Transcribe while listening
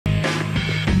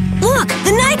Look,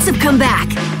 the Knights have come back!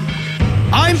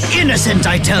 I'm innocent,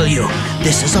 I tell you!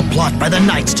 This is a plot by the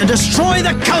Knights to destroy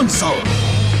the Council!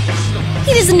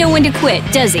 He doesn't know when to quit,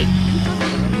 does he?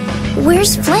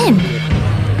 Where's Flynn?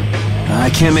 I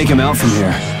can't make him out from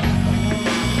here.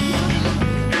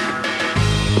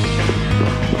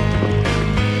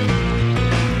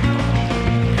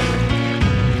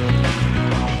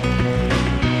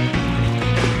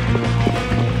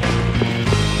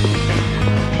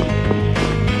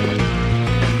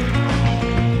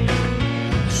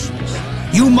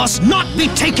 You must not be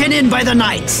taken in by the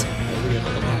Knights!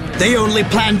 They only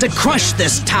plan to crush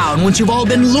this town once you've all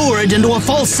been lured into a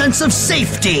false sense of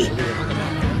safety!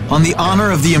 On the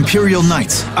honor of the Imperial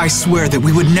Knights, I swear that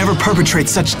we would never perpetrate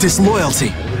such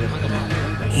disloyalty.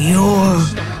 You're...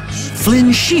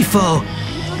 Flynn Scifo.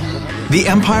 The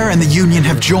Empire and the Union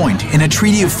have joined in a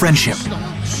treaty of friendship.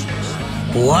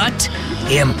 What?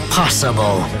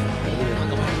 Impossible.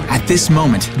 At this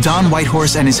moment, Don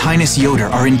Whitehorse and His Highness Yoder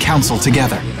are in council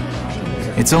together.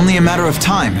 It's only a matter of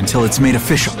time until it's made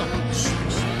official.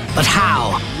 But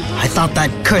how? I thought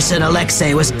that cursed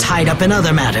Alexei was tied up in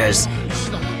other matters.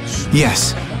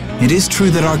 Yes, it is true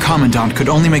that our Commandant could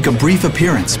only make a brief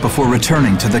appearance before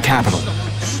returning to the capital.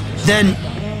 Then,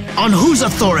 on whose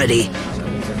authority?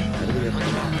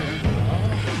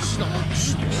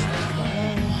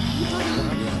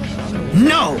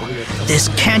 No! This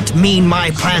can't mean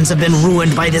my plans have been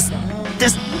ruined by this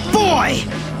boy!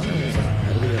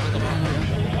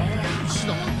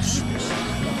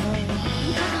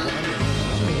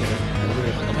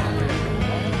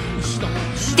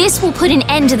 This will put an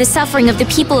end to the suffering of the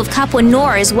people of Capua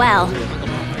Nor as well.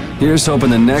 Here's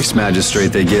hoping the next magistrate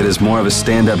they get is more of a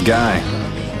stand-up guy.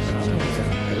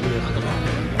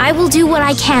 I will do what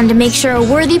I can to make sure a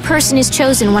worthy person is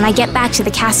chosen when I get back to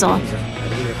the castle.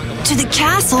 To the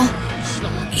castle?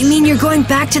 You mean you're going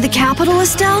back to the capital,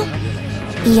 Estelle?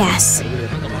 Yes.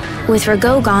 With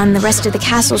Rago gone, the rest of the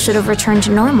castle should have returned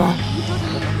to normal.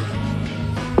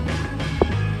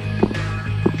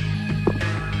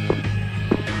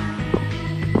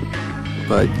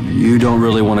 But you don't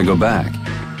really want to go back.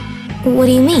 What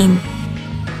do you mean?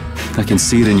 I can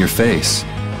see it in your face.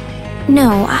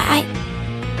 No,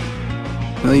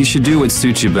 Well, you should do what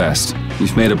suits you best.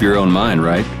 You've made up your own mind,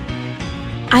 right?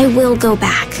 I will go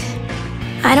back.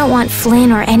 I don't want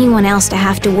Flynn or anyone else to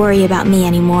have to worry about me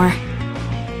anymore.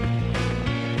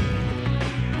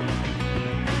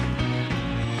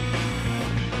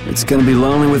 It's gonna be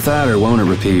lonely without her, won't it,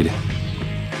 Rapide?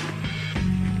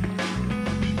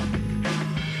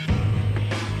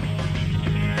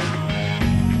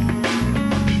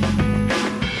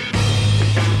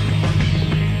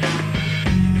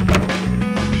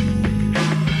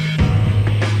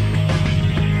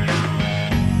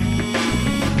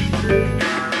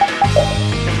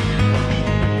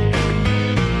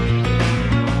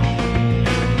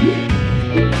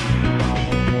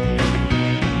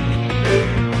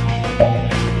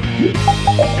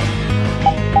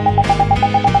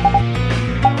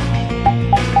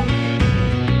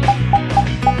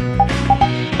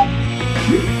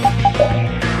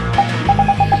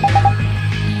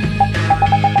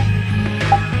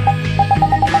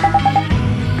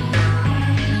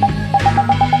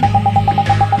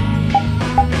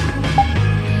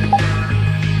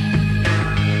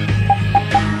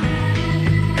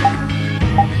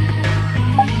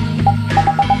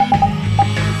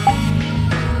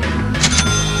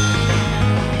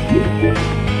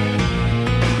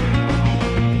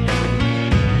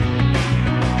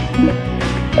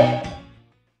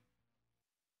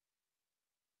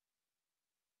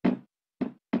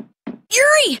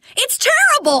 Yuri! It's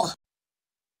terrible!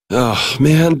 Oh,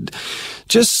 man.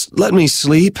 Just let me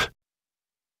sleep.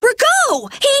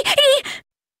 Rago! He...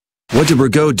 What did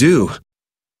Rago do?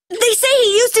 They say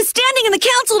he used his standing in the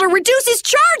council to reduce his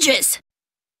charges!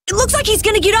 It looks like he's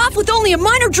gonna get off with only a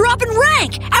minor drop in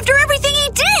rank, after everything he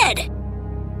did!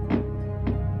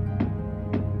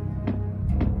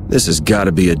 This has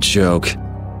gotta be a joke.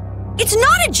 It's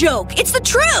not a joke! It's the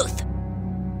truth!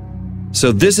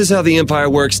 So this is how the Empire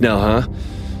works now, huh?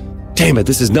 Damn it,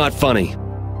 this is not funny.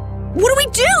 What do we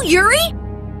do, Yuri?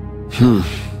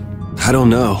 I don't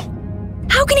know.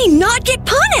 How can he not get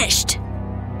punished?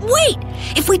 Wait,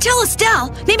 if we tell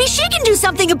Estelle, maybe she can do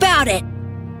something about it!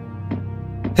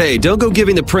 Hey, don't go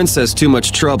giving the princess too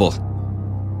much trouble.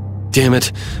 Damn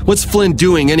it, what's Flynn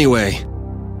doing anyway?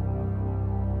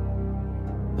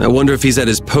 I wonder if he's at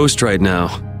his post right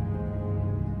now.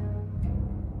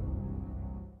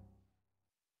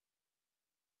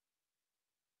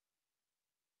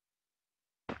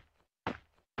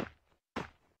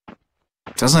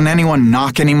 Doesn't anyone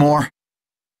knock anymore?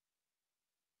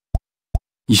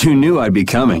 You knew I'd be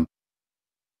coming.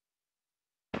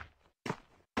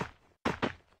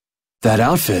 That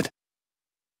outfit.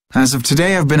 As of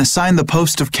today, I've been assigned the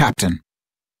post of captain.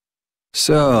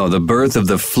 So, the birth of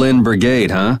the Flynn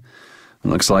Brigade, huh?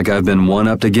 Looks like I've been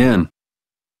one-upped again.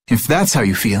 If that's how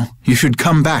you feel, you should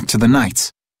come back to the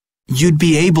Knights. You'd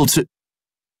be able to...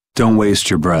 Don't waste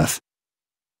your breath.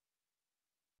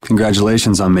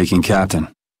 Congratulations on making captain.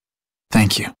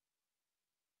 Thank you.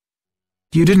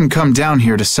 You didn't come down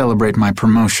here to celebrate my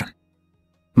promotion.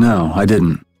 No, I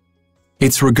didn't.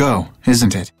 It's Rigaud,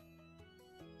 isn't it?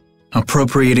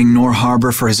 Appropriating Nor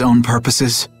Harbor for his own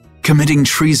purposes, committing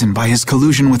treason by his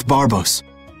collusion with Barbos.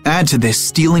 Add to this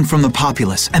stealing from the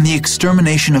populace and the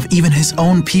extermination of even his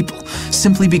own people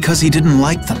simply because he didn't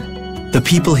like them. The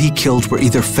people he killed were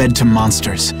either fed to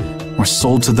monsters or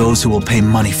sold to those who will pay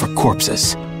money for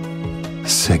corpses.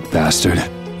 Sick bastard.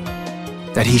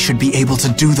 That he should be able to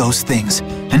do those things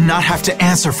and not have to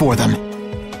answer for them.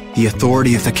 The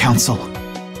authority of the Council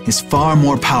is far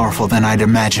more powerful than I'd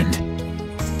imagined.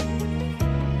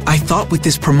 I thought with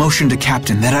this promotion to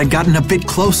captain that I'd gotten a bit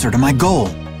closer to my goal,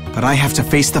 but I have to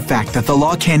face the fact that the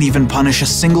law can't even punish a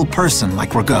single person like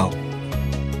Rigaud.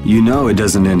 You know it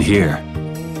doesn't end here.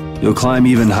 You'll climb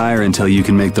even higher until you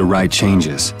can make the right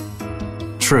changes.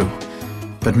 True,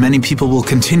 but many people will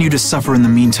continue to suffer in the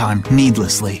meantime,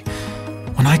 needlessly.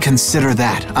 When I consider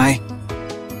that,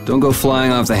 Don't go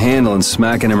flying off the handle and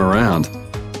smacking him around.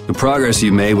 The progress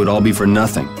you've made would all be for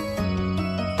nothing.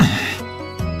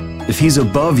 If he's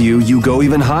above you, you go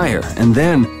even higher, and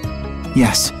then...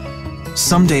 Yes,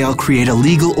 someday I'll create a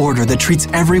legal order that treats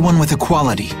everyone with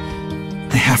equality.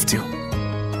 I have to.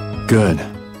 Good.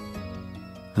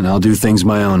 And I'll do things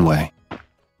my own way.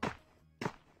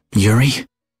 Yuri?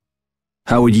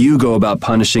 How would you go about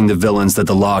punishing the villains that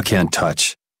the law can't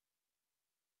touch?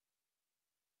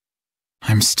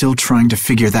 I'm still trying to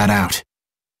figure that out.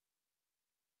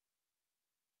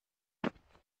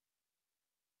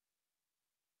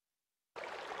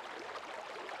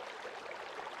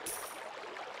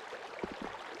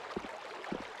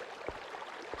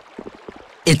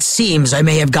 It seems I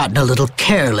may have gotten a little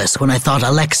careless when I thought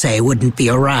Alexei wouldn't be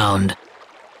around.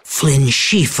 Flynn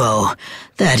Scifo,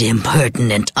 that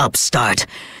impertinent upstart.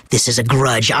 This is a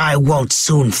grudge I won't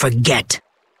soon forget.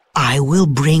 I will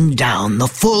bring down the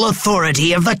full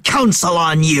authority of the Council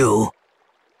on you.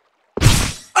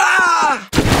 Ah!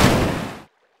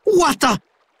 What the?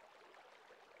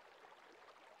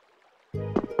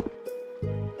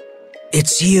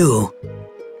 It's you.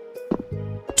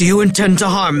 Do you intend to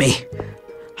harm me?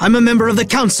 I'm a member of the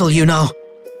Council, you know.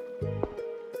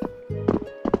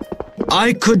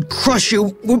 I could crush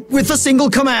you with a single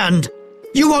command.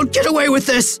 You won't get away with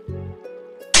this.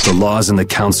 The laws and the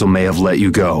Council may have let you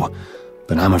go,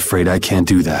 but I'm afraid I can't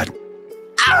do that.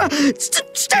 Ah!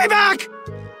 Stay back!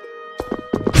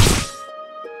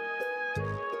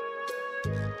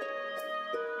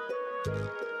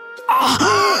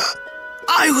 Ah!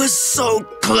 I was so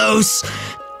close.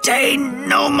 De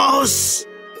Nomos.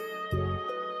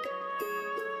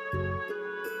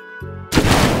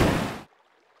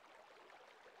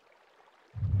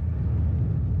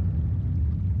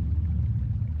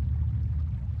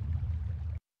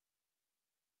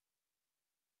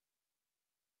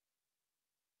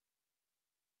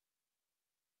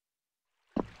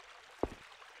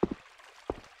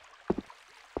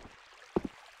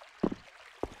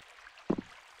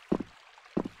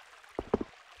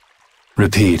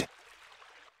 Repeat.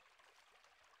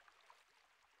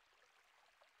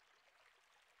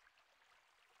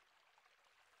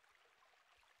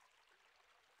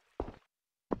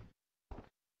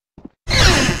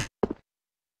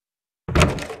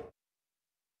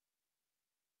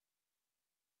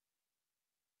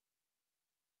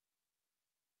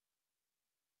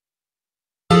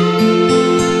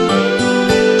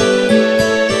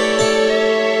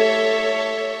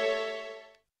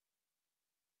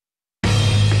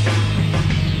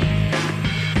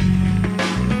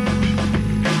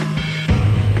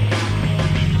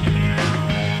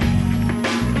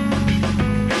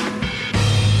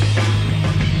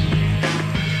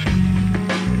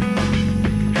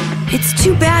 It's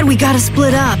too bad we gotta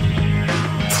split up.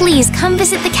 Please come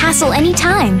visit the castle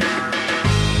anytime.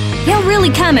 He'll really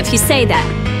come if you say that.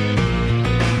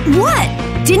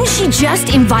 What? Didn't she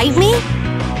just invite me?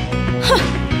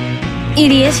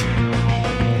 Idiot.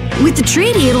 With the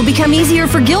treaty, it'll become easier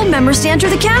for guild members to enter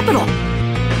the capital.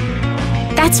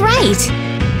 That's right.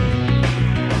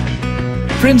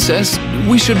 Princess,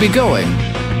 we should be going.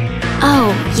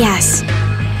 Oh, yes.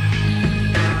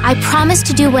 I promise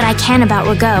to do what I can about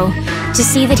Rigaud, to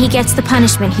see that he gets the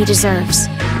punishment he deserves.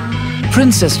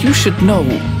 Princess, you should know.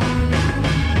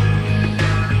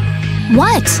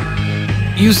 What?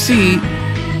 You see,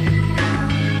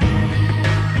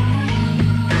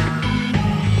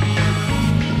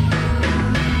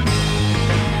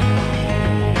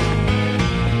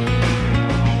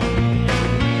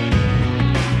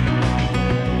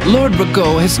 Lord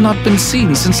Rago has not been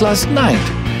seen since last night.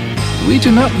 We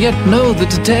do not yet know the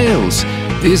details.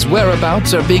 His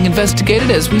whereabouts are being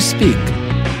investigated as we speak.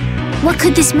 What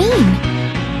could this mean?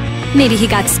 Maybe he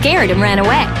got scared and ran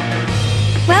away.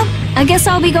 Well, I guess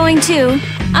I'll be going too.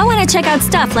 I want to check out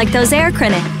stuff like those air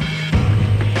crinin.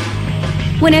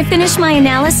 When I finish my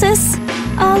analysis,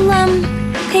 I'll,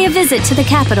 pay a visit to the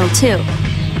capital too.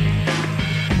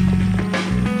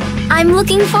 I'm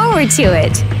looking forward to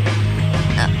it.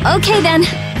 Okay then,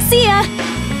 see ya!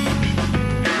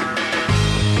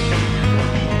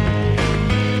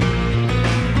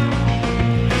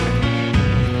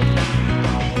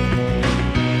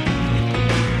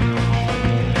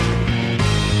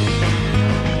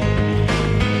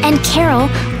 And Carol,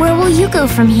 where will you go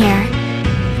from here?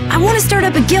 I want to start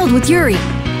up a guild with Yuri.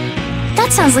 That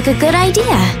sounds like a good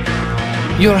idea.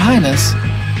 Your Highness.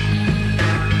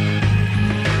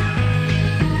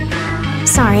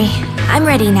 Sorry, I'm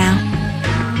ready now.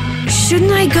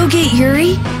 Shouldn't I go get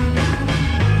Yuri?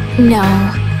 No,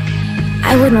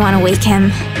 I wouldn't want to wake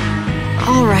him.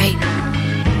 All right.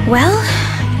 Well,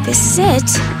 this is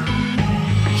it.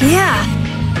 Yeah,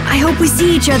 I hope we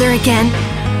see each other again.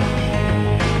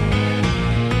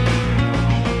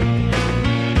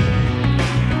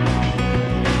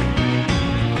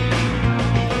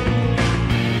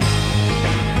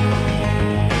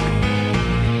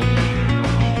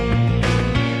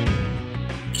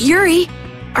 Yuri,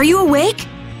 are you awake?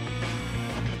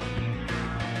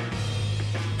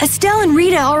 Estelle and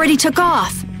Rita already took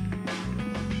off.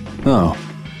 Oh,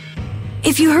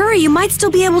 If you hurry, you might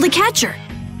still be able to catch her.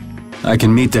 I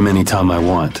can meet them anytime I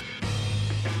want.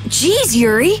 Geez,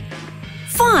 Yuri.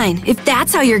 Fine, if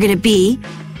that's how you're gonna be.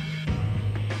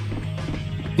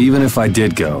 Even if I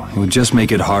did go, it would just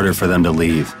make it harder for them to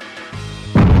leave.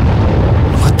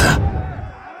 What the?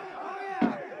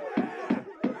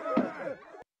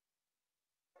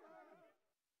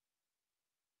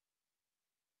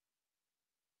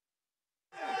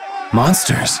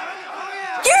 Monsters.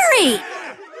 Yuri!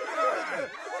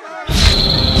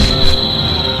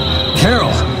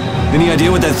 Carol, any idea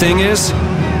what that thing is?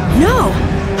 No,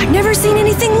 I've never seen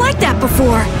anything like that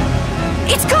before.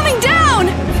 It's coming down!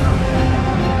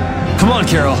 Come on,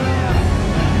 Carol.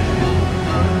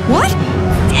 What?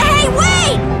 Hey,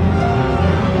 wait!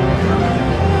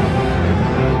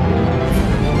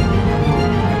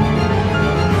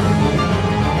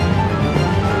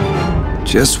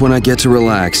 Just when I get to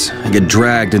relax, I get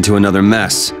dragged into another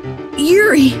mess.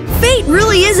 Yuri, fate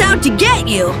really is out to get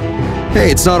you. Hey,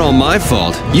 it's not all my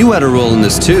fault. You had a role in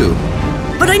this too.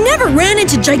 But I never ran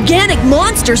into gigantic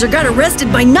monsters or got arrested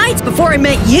by knights before I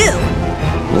met you.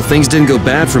 Well, things didn't go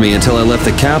bad for me until I left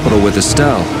the capital with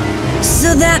Estelle.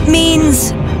 So that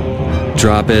means...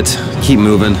 Drop it. Keep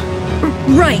moving.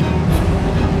 Right.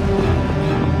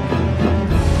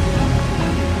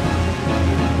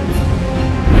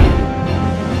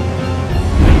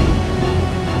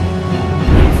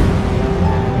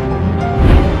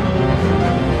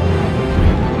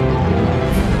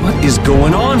 What is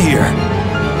going on here?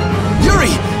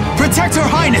 Yuri! Protect Her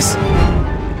Highness!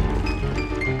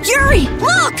 Yuri,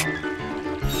 look!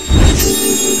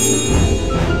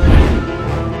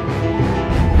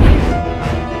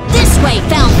 This way,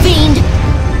 foul fiend!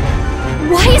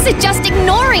 Why is it just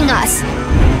ignoring us?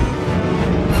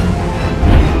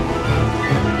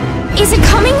 Is it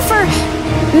coming for...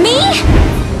 me?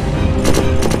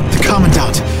 The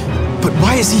Commandant! But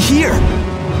why is he here?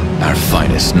 Our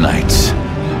finest knights.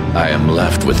 I am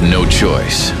left with no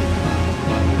choice.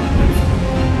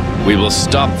 We will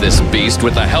stop this beast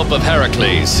with the help of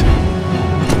Heracles.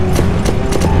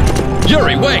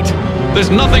 Yuri, wait! There's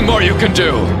nothing more you can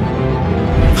do!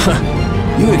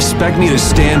 You expect me to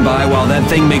stand by while that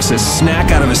thing makes a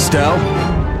snack out of Estelle?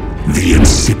 The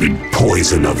insipid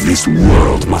poison of this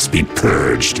world must be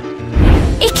purged.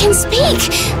 It can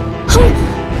speak!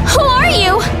 Who are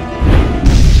you?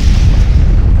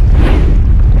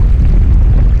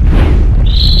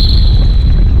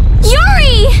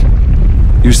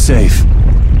 Yuri! You're safe.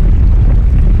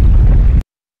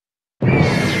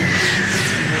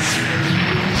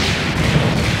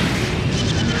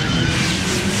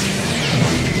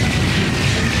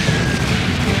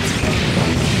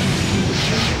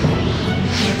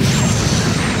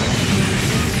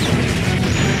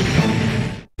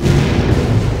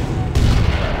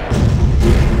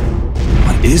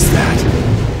 is that?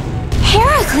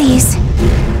 Heracles!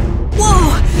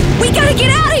 Whoa! We gotta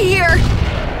get out of here!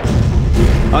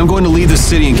 I'm going to leave the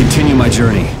city and continue my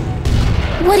journey.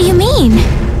 What do you mean?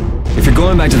 If you're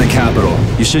going back to the capital,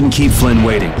 you shouldn't keep Flynn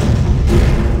waiting.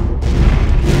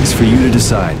 It's for you to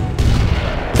decide.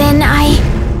 Then I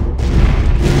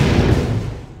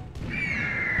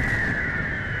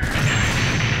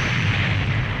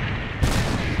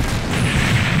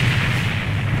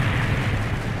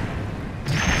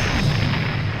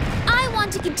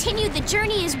want to continue the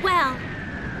journey as well.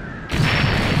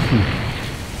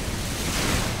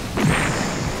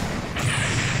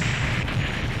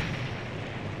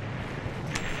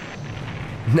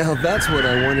 Now that's what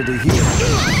I wanted to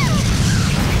hear.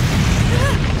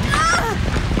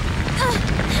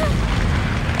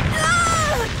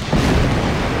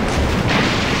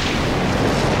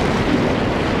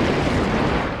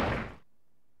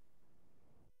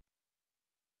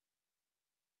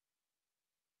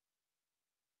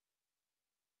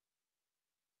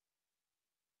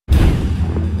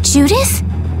 Judith?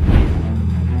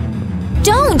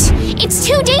 Don't! It's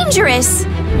too dangerous!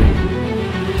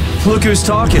 Look who's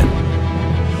talking.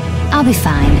 I'll be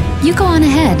fine. You go on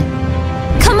ahead.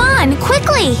 Come on,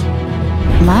 quickly!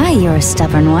 My, you're a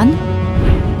stubborn one.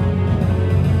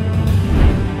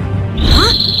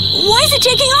 Huh? Why is it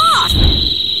taking off?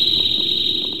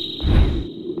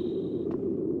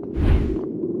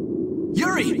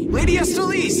 Yuri! Lady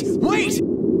Estellise! Wait!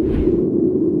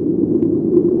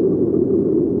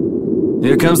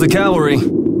 Here comes the cavalry.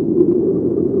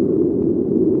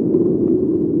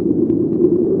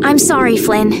 I'm sorry,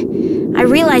 Flynn. I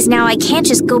realize now I can't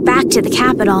just go back to the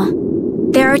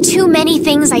capital. There are too many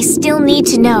things I still need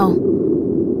to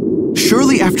know.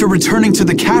 Surely after returning to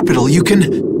the capital, you can...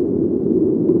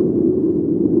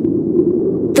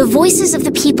 The voices of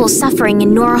the people suffering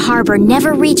in Nora Harbor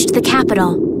never reached the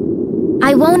capital.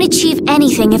 I won't achieve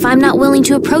anything if I'm not willing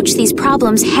to approach these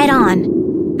problems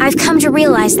head-on. I've come to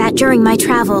realize that during my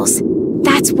travels.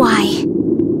 That's why.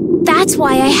 That's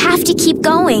why I have to keep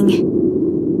going.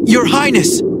 Your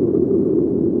Highness!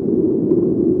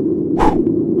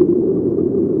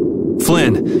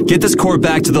 Flynn, get this core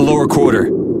back to the lower quarter.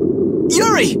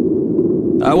 Yuri!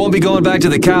 I won't be going back to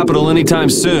the capital anytime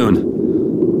soon.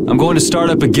 I'm going to start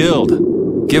up a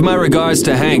guild. Give my regards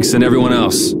to Hanks and everyone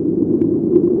else.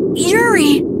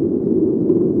 Yuri!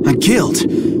 A guild?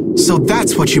 So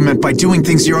that's what you meant by doing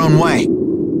things your own way.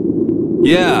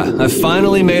 Yeah, I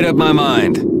finally made up my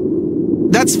mind.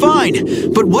 That's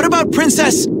fine, but what about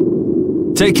Princess...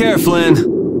 Take care, Flynn.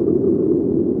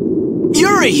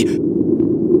 Yuri!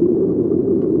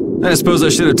 I suppose I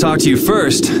should have talked to you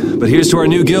first, but here's to our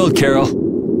new guild, Carol.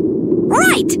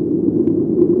 Right!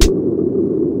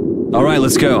 Alright,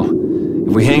 let's go.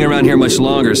 If we hang around here much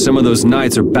longer, some of those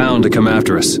knights are bound to come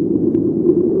after us.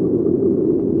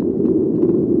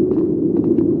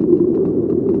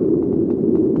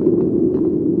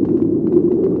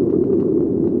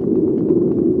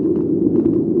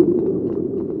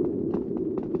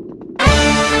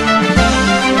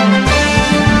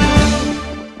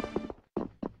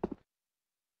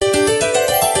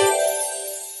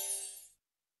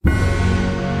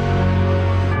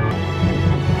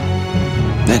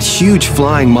 That huge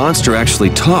flying monster actually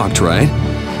talked, right?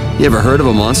 You ever heard of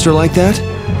a monster like that?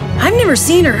 I've never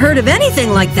seen or heard of anything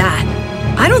like that.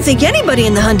 I don't think anybody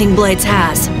in the Hunting Blades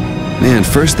has. Man,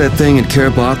 first that thing at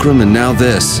Karabakram and now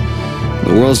this.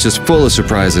 The world's just full of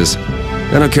surprises.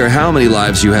 I don't care how many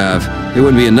lives you have, it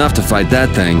wouldn't be enough to fight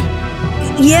that thing.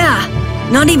 Yeah,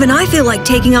 not even I feel like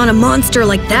taking on a monster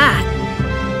like that.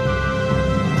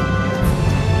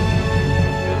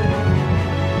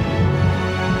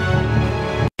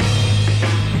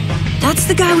 That's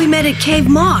the guy we met at Cave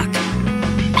Mock.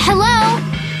 Hello?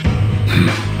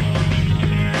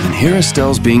 And here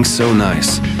Estelle's being so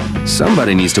nice.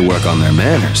 Somebody needs to work on their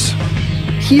manners.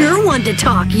 You're one to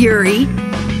talk, Yuri.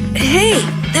 Hey,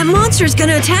 that monster's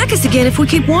gonna attack us again if we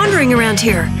keep wandering around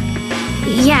here.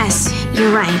 Yes,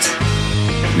 you're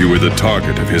right. You were the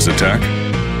target of his attack?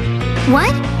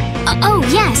 What? Oh,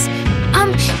 yes.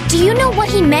 Do you know what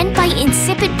he meant by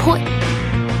insipid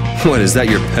What, is that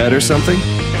your pet or something?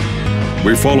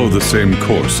 We follow the same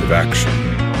course of action.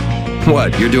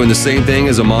 What, you're doing the same thing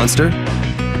as a monster?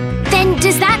 Then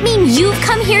does that mean you've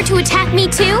come here to attack me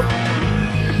too?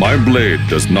 My blade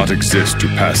does not exist to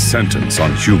pass sentence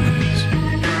on humans.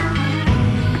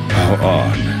 How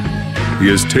odd. He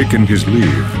has taken his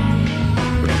leave.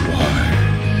 But why?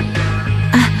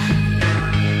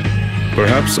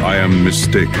 Perhaps I am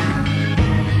mistaken.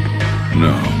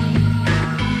 No.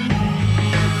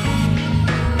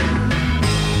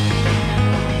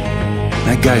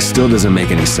 That guy still doesn't make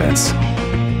any sense.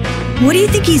 What do you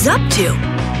think he's up to?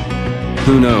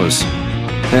 Who knows?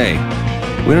 Hey,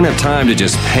 we don't have time to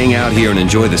just hang out here and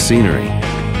enjoy the scenery.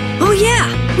 Oh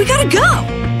yeah, we gotta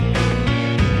go!